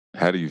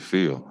How do you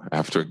feel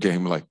after a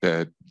game like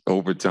that?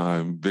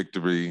 Overtime,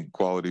 victory,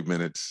 quality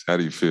minutes. How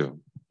do you feel?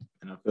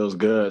 And it feels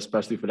good,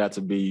 especially for that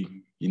to be,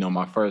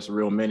 my first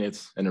real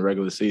minutes in the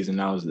regular season.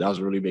 That was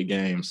a really big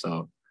game.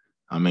 So,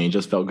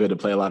 just felt good to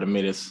play a lot of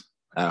minutes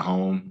at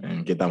home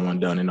and get that one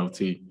done in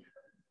OT.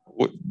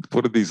 What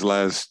have these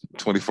last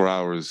 24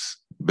 hours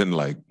been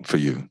like for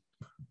you?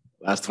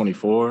 Last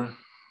 24,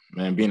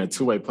 man, being a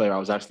two-way player, I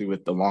was actually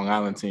with the Long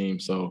Island team.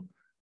 So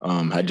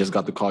I just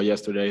got the call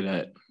yesterday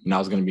that I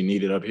was going to be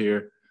needed up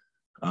here.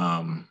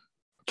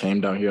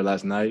 Came down here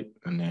last night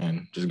and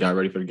then just got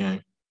ready for the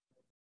game.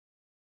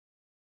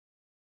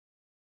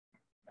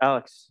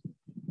 Alex.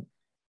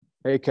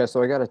 Hey,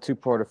 Kessler, I got a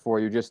two-parter for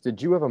you.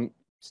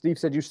 Steve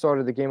said you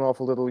started the game off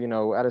a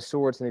little, out of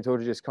sorts, and he told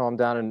you just calm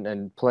down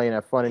and play and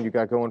have fun, and you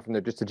got going from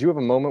there. Did you have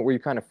a moment where you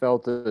kind of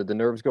felt the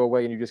nerves go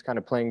away and you just kind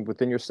of playing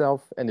within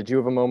yourself? And did you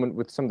have a moment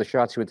with some of the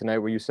shots you had tonight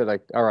where you said,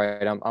 like, all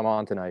right, I'm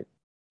on tonight?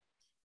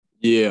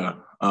 Yeah.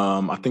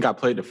 I think I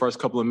played the first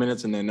couple of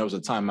minutes and then there was a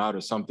timeout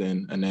or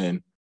something. And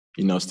then,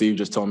 Steve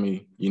just told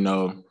me,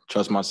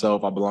 trust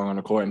myself, I belong on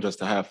the court and just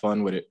to have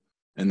fun with it.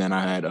 And then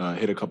I had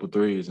hit a couple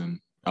threes and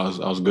I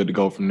was good to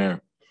go from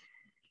there.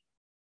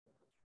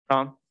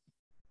 Tom?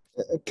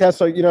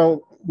 Kessler,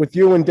 with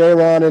you and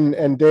Daylon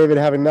and David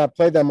having not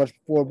played that much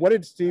before, what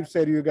did Steve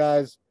say to you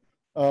guys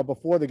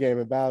before the game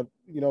about,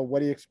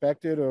 what he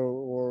expected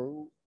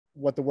or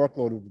what the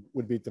workload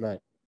would be tonight?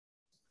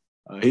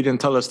 He didn't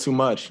tell us too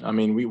much.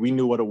 We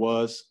knew what it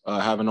was,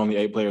 having only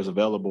 8 players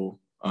available.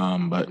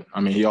 But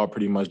he all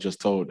pretty much just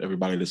told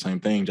everybody the same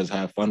thing, just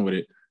have fun with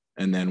it.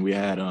 And then we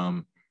had,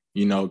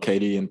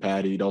 Katie and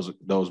Patty,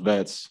 those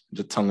vets,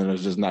 just telling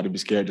us just not to be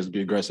scared, just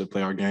be aggressive,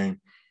 play our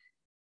game.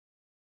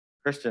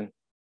 Christian.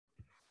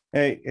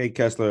 Hey,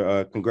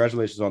 Kessler,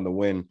 congratulations on the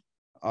win.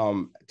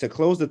 To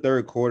close the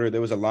third quarter,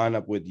 there was a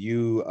lineup with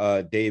you,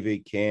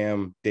 David,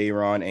 Cam,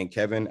 Dayron, and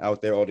Kevin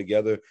out there all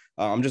together.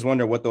 I'm just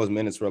wondering what those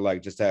minutes were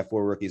like, just to have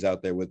 4 rookies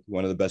out there with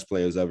one of the best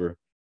players ever.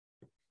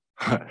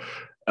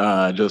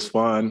 Just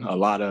fun, a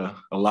lot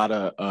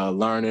of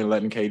learning,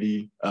 letting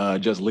KD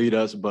just lead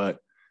us. But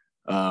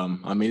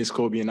it's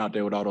cool being out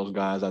there with all those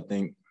guys. I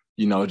think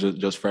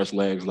just fresh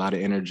legs, a lot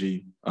of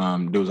energy.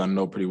 Dudes I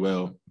know pretty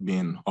well,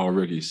 being all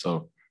rookies.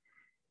 So.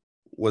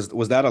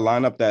 Was that a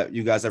lineup that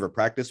you guys ever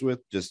practiced with,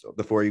 just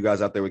the 4 of you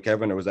guys out there with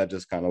Kevin, or was that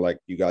just kind of like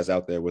you guys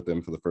out there with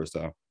him for the first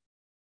time?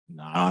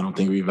 No, I don't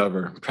think we've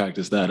ever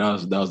practiced that.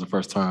 That was the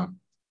first time.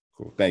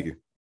 Cool. Thank you.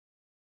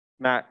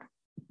 Matt.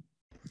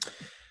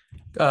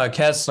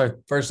 Kessler,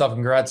 first off,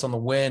 congrats on the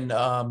win.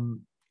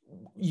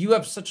 You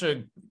have such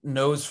a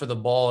nose for the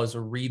ball as a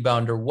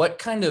rebounder. What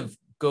kind of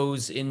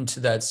goes into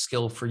that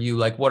skill for you?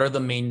 Like, what are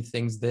the main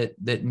things that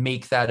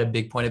make that a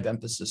big point of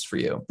emphasis for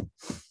you?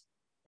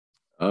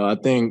 I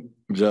think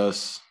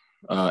just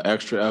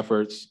extra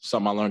efforts,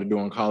 something I learned to do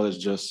in college,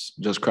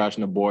 just crashing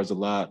the boards a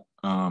lot,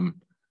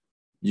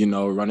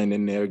 running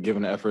in there,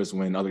 giving the efforts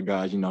when other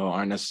guys,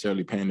 aren't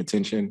necessarily paying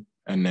attention.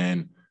 And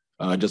then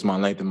just my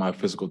length and my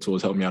physical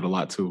tools helped me out a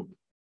lot too.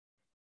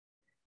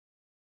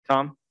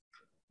 Tom?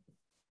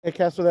 Hey,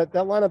 Kessler, that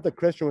lineup that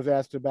Christian was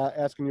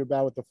asking you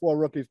about with the 4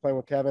 rookies playing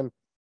with Kevin,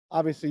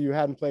 obviously you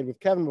hadn't played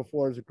with Kevin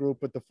before as a group,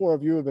 but the 4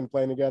 of you have been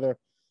playing together,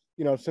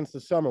 since the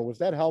summer. Was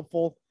that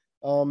helpful?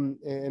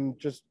 And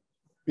just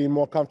being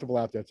more comfortable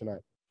out there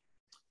tonight?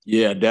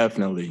 Yeah,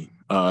 definitely.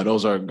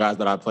 Those are guys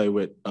that I play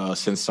with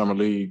since summer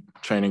league,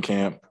 training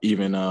camp,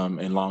 even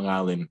in Long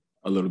Island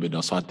a little bit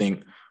though. So I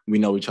think we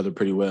know each other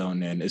pretty well,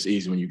 and then it's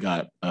easy when you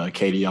got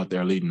Katie out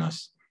there leading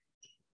us.